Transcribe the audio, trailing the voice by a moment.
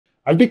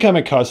I've become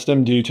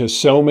accustomed due to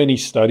so many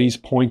studies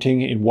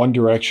pointing in one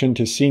direction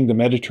to seeing the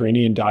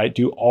Mediterranean diet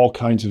do all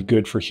kinds of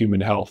good for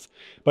human health.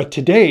 But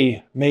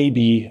today may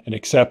be an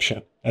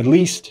exception, at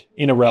least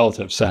in a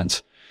relative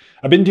sense.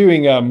 I've been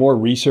doing more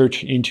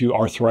research into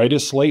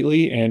arthritis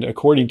lately, and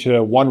according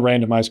to one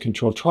randomized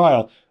controlled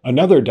trial,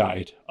 another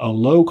diet, a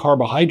low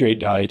carbohydrate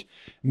diet,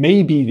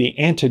 may be the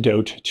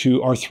antidote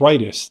to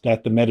arthritis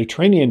that the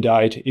Mediterranean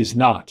diet is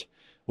not.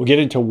 We'll get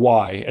into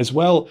why, as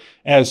well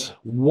as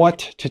what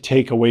to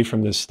take away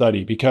from this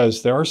study,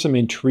 because there are some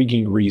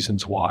intriguing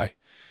reasons why.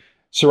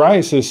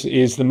 Psoriasis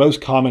is the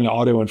most common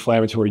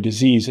autoinflammatory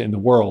disease in the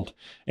world,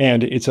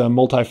 and it's a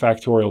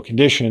multifactorial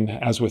condition,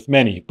 as with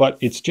many, but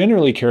it's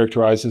generally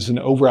characterized as an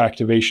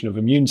overactivation of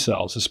immune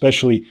cells,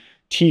 especially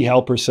T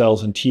helper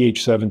cells and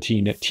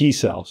Th17 T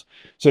cells.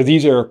 So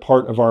these are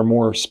part of our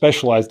more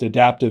specialized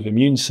adaptive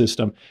immune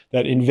system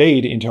that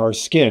invade into our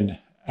skin,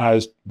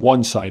 as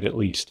one site at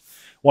least.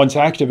 Once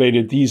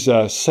activated, these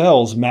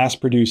cells mass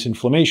produce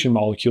inflammation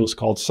molecules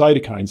called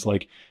cytokines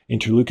like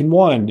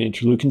interleukin-1,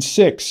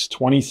 interleukin-6,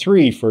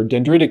 23 for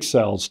dendritic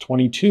cells,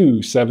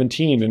 22,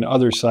 17, and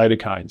other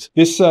cytokines.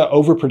 This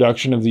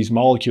overproduction of these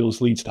molecules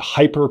leads to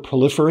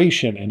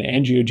hyperproliferation and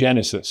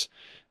angiogenesis.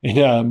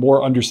 In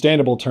more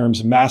understandable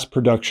terms, mass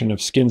production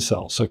of skin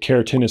cells, so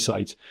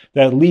keratinocytes,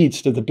 that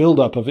leads to the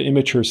buildup of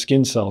immature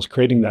skin cells,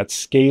 creating that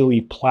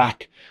scaly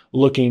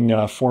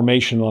plaque-looking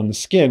formation on the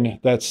skin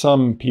that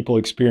some people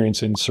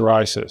experience in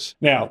psoriasis.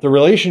 Now, the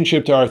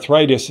relationship to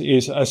arthritis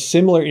is a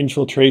similar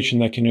infiltration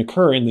that can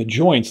occur in the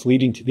joints,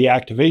 leading to the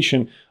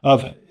activation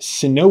of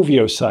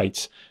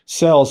synoviocytes,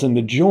 cells in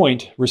the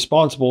joint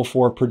responsible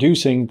for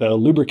producing the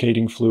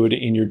lubricating fluid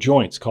in your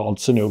joints called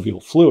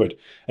synovial fluid,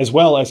 as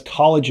well as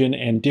collagen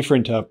and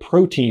different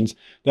proteins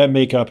that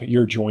make up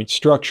your joint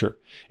structure.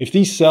 If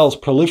these cells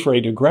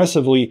proliferate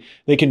aggressively,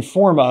 they can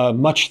form a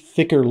much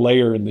thicker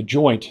layer in the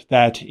joint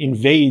that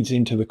invades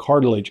into the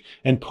cartilage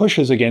and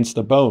pushes against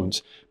the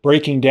bones,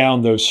 breaking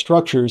down those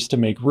structures to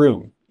make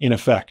room, in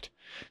effect.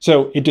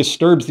 So it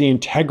disturbs the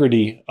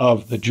integrity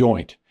of the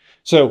joint.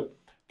 So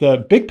the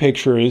big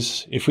picture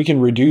is, if we can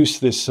reduce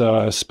this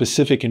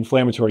specific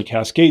inflammatory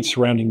cascade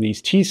surrounding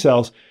these T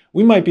cells,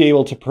 we might be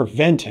able to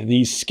prevent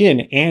these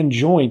skin and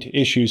joint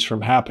issues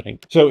from happening.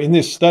 So in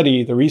this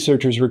study, the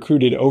researchers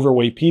recruited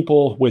overweight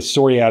people with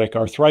psoriatic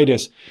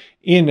arthritis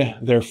in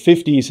their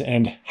 50s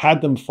and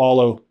had them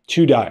follow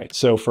two diets.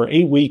 So for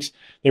 8 weeks,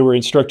 they were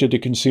instructed to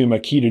consume a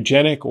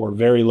ketogenic or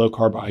very low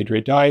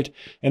carbohydrate diet,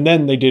 and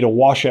then they did a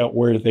washout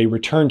where they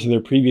returned to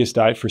their previous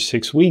diet for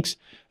 6 weeks.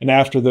 And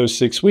after those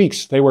 6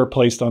 weeks, they were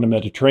placed on a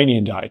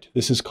Mediterranean diet.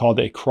 This is called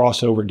a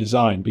crossover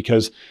design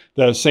because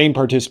the same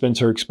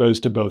participants are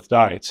exposed to both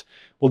diets.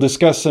 We'll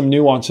discuss some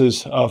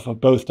nuances of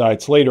both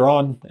diets later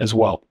on as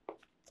well.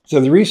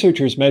 So the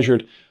researchers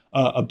measured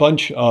a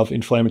bunch of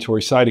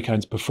inflammatory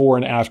cytokines before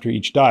and after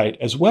each diet,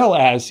 as well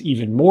as,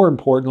 even more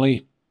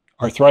importantly,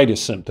 arthritis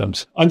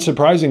symptoms.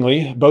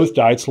 Unsurprisingly, both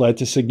diets led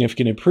to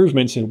significant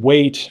improvements in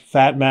weight,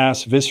 fat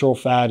mass, visceral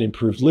fat,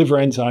 improved liver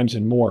enzymes,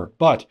 and more.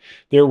 But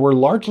there were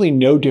largely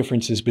no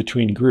differences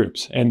between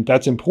groups. And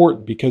that's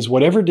important because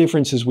whatever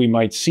differences we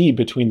might see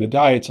between the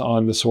diets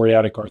on the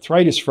psoriatic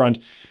arthritis front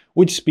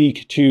would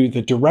speak to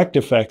the direct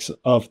effects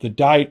of the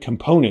diet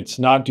components,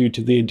 not due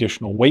to the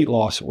additional weight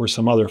loss or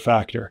some other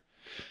factor.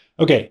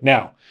 Okay,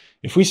 now,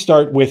 if we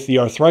start with the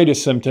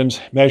arthritis symptoms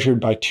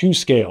measured by two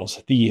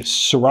scales, the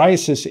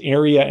Psoriasis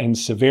Area and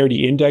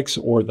Severity Index,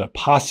 or the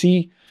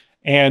PASI,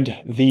 and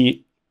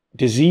the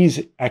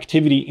Disease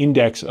Activity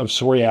Index of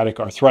Psoriatic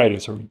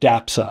Arthritis, or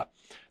DAPSA.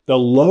 The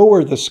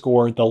lower the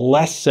score, the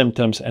less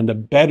symptoms, and the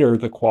better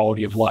the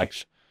quality of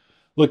life.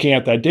 Looking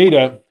at that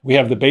data, we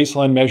have the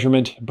baseline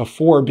measurement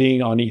before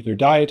being on either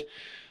diet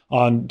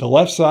on the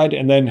left side,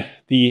 and then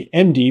the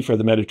MD for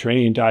the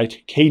Mediterranean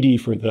diet, KD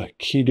for the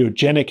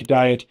ketogenic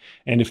diet.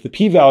 And if the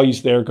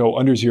p-values there go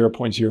under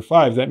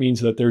 0.05, that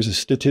means that there's a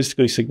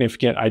statistically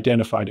significant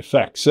identified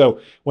effect. So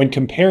when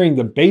comparing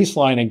the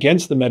baseline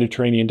against the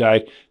Mediterranean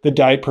diet, the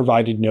diet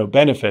provided no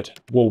benefit.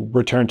 We'll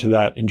return to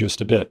that in just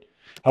a bit.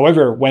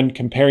 However, when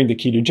comparing the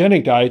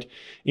ketogenic diet,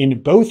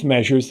 in both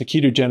measures, the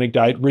ketogenic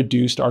diet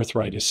reduced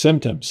arthritis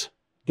symptoms.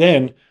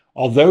 Then,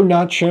 although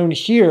not shown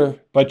here,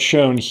 but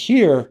shown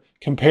here,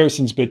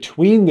 comparisons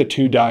between the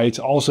two diets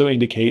also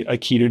indicate a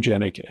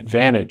ketogenic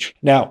advantage.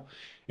 Now,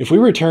 if we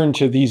return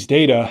to these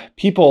data,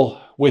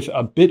 people with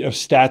a bit of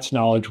stats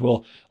knowledge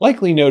will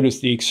likely notice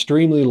the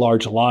extremely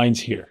large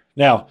lines here.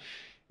 Now,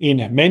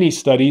 in many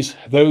studies,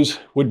 those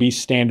would be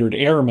standard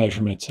error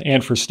measurements,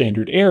 and for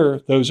standard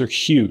error, those are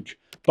huge,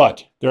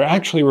 but they're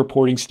actually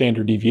reporting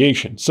standard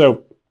deviation.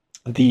 So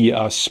the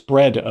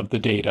spread of the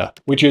data,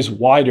 which is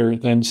wider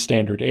than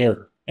standard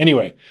error.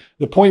 Anyway,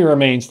 the point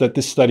remains that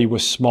this study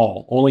was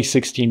small, only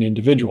 16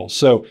 individuals.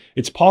 So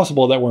it's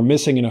possible that we're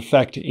missing an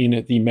effect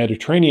in the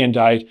Mediterranean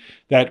diet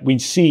that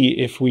we'd see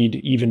if we'd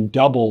even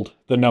doubled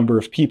the number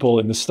of people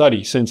in the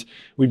study, since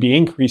we'd be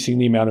increasing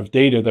the amount of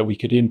data that we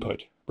could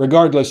input.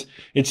 Regardless,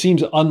 it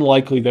seems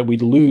unlikely that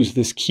we'd lose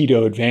this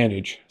keto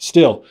advantage.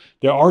 Still,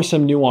 there are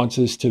some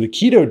nuances to the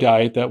keto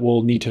diet that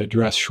we'll need to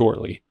address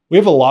shortly. We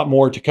have a lot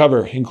more to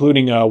cover,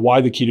 including why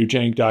the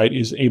ketogenic diet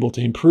is able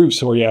to improve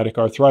psoriatic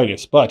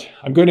arthritis, but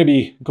I'm going to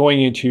be going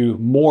into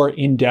more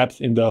in-depth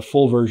in the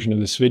full version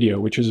of this video,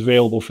 which is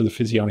available for the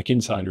Physionic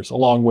insiders,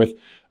 along with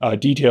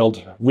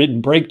detailed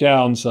written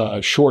breakdowns,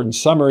 shortened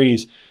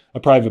summaries, a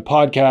private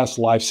podcast,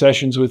 live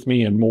sessions with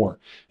me, and more.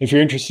 If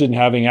you're interested in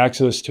having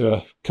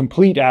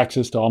complete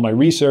access to all my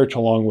research,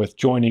 along with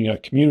joining a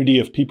community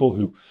of people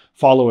who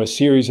follow a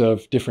series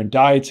of different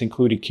diets,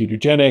 including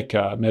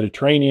ketogenic,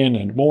 Mediterranean,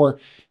 and more,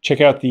 check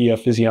out the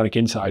Physionic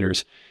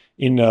insiders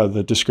in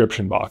the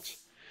description box.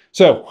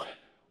 So,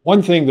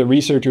 one thing the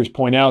researchers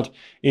point out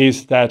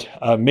is that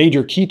a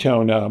major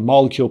ketone, a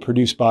molecule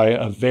produced by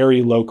a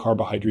very low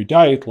carbohydrate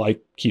diet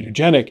like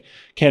ketogenic,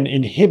 can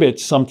inhibit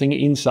something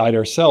inside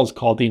our cells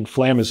called the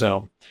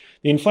inflammasome.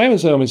 The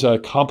inflammasome is a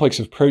complex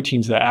of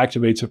proteins that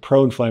activates a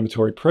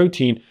pro-inflammatory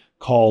protein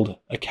called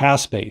a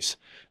caspase.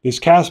 This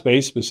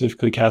caspase,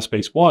 specifically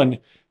caspase 1,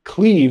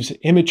 cleaves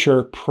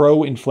immature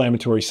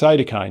pro-inflammatory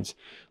cytokines,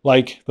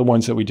 like the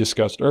ones that we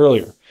discussed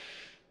earlier.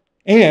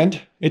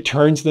 And it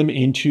turns them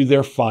into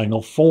their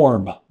final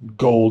form,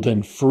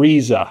 golden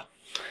frieza.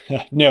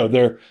 No,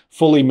 their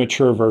fully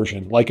mature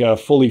version, like a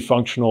fully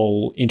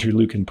functional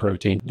interleukin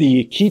protein.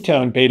 The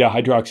ketone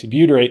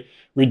beta-hydroxybutyrate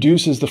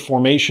reduces the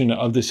formation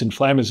of this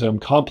inflammasome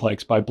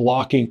complex by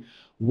blocking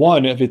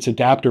one of its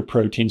adapter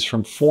proteins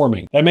from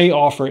forming. That may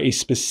offer a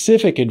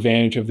specific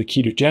advantage of the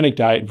ketogenic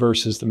diet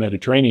versus the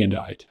Mediterranean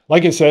diet.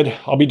 Like I said,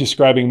 I'll be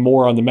describing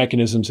more on the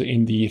mechanisms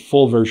in the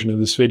full version of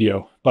this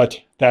video, but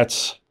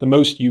that's the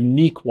most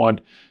unique one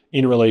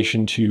in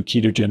relation to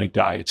ketogenic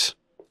diets.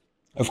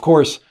 Of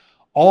course,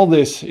 all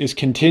this is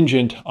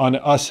contingent on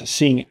us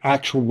seeing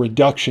actual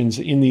reductions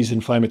in these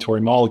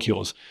inflammatory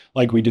molecules,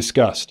 like we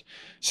discussed,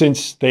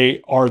 since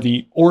they are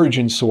the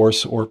origin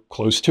source, or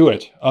close to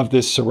it, of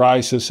this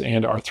psoriasis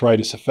and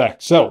arthritis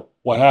effect. So,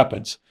 what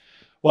happens?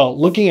 Well,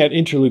 looking at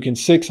interleukin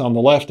 6 on the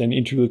left and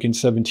interleukin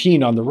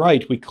 17 on the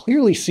right, we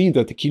clearly see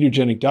that the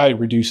ketogenic diet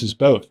reduces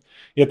both,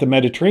 yet the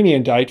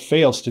Mediterranean diet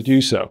fails to do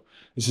so.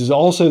 This is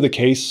also the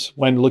case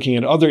when looking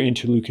at other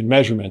interleukin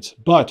measurements,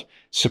 but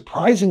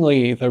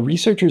surprisingly, the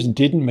researchers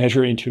didn't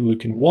measure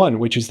interleukin 1,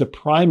 which is the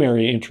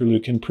primary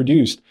interleukin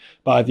produced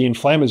by the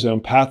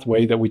inflammasome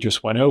pathway that we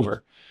just went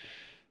over.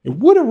 It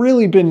would have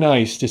really been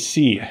nice to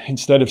see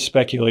instead of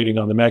speculating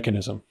on the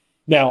mechanism.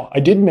 Now, I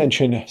did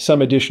mention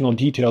some additional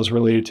details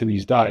related to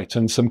these diets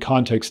and some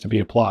context to be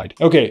applied.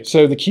 Okay,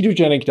 so the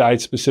ketogenic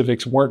diet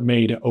specifics weren't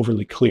made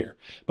overly clear,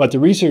 but the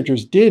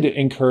researchers did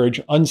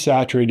encourage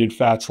unsaturated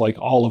fats like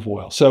olive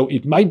oil. So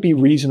it might be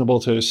reasonable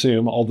to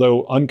assume,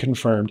 although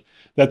unconfirmed,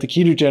 that the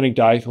ketogenic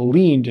diet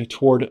leaned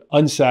toward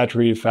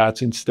unsaturated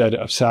fats instead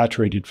of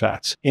saturated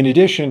fats. In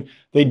addition,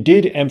 they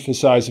did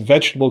emphasize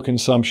vegetable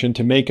consumption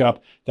to make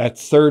up that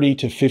 30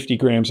 to 50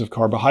 grams of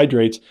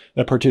carbohydrates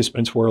that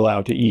participants were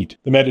allowed to eat.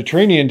 The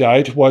Mediterranean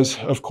diet was,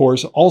 of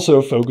course,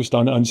 also focused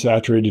on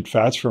unsaturated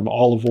fats from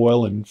olive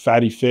oil and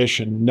fatty fish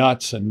and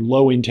nuts, and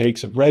low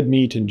intakes of red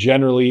meat and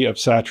generally of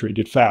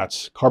saturated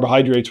fats.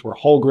 Carbohydrates were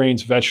whole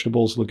grains,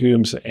 vegetables,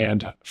 legumes,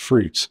 and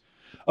fruits.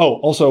 Oh,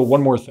 also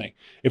one more thing.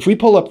 If we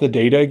pull up the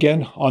data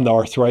again on the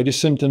arthritis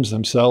symptoms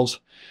themselves,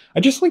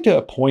 I'd just like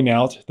to point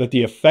out that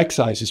the effect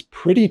size is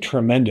pretty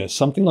tremendous,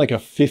 something like a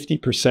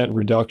 50%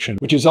 reduction,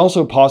 which is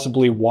also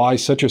possibly why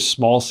such a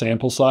small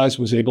sample size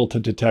was able to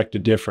detect a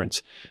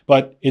difference.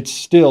 But it's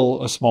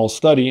still a small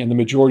study, and the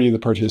majority of the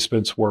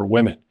participants were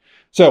women.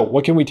 So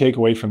what can we take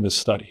away from this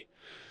study?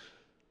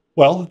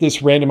 Well,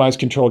 this randomized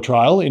controlled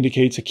trial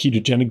indicates a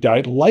ketogenic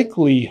diet,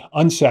 likely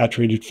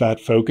unsaturated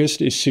fat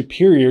focused, is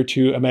superior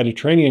to a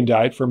Mediterranean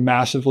diet for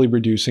massively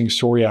reducing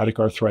psoriatic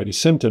arthritis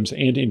symptoms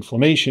and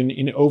inflammation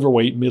in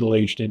overweight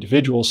middle-aged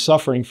individuals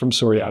suffering from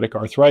psoriatic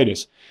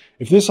arthritis.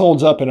 If this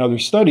holds up in other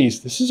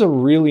studies, this is a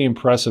really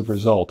impressive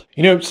result.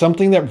 You know,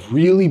 something that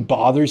really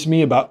bothers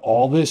me about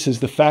all this is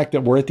the fact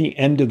that we're at the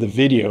end of the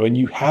video and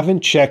you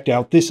haven't checked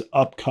out this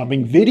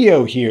upcoming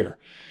video here.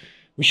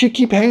 We should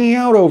keep hanging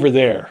out over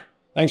there.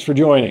 Thanks for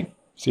joining.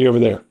 See you over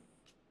there.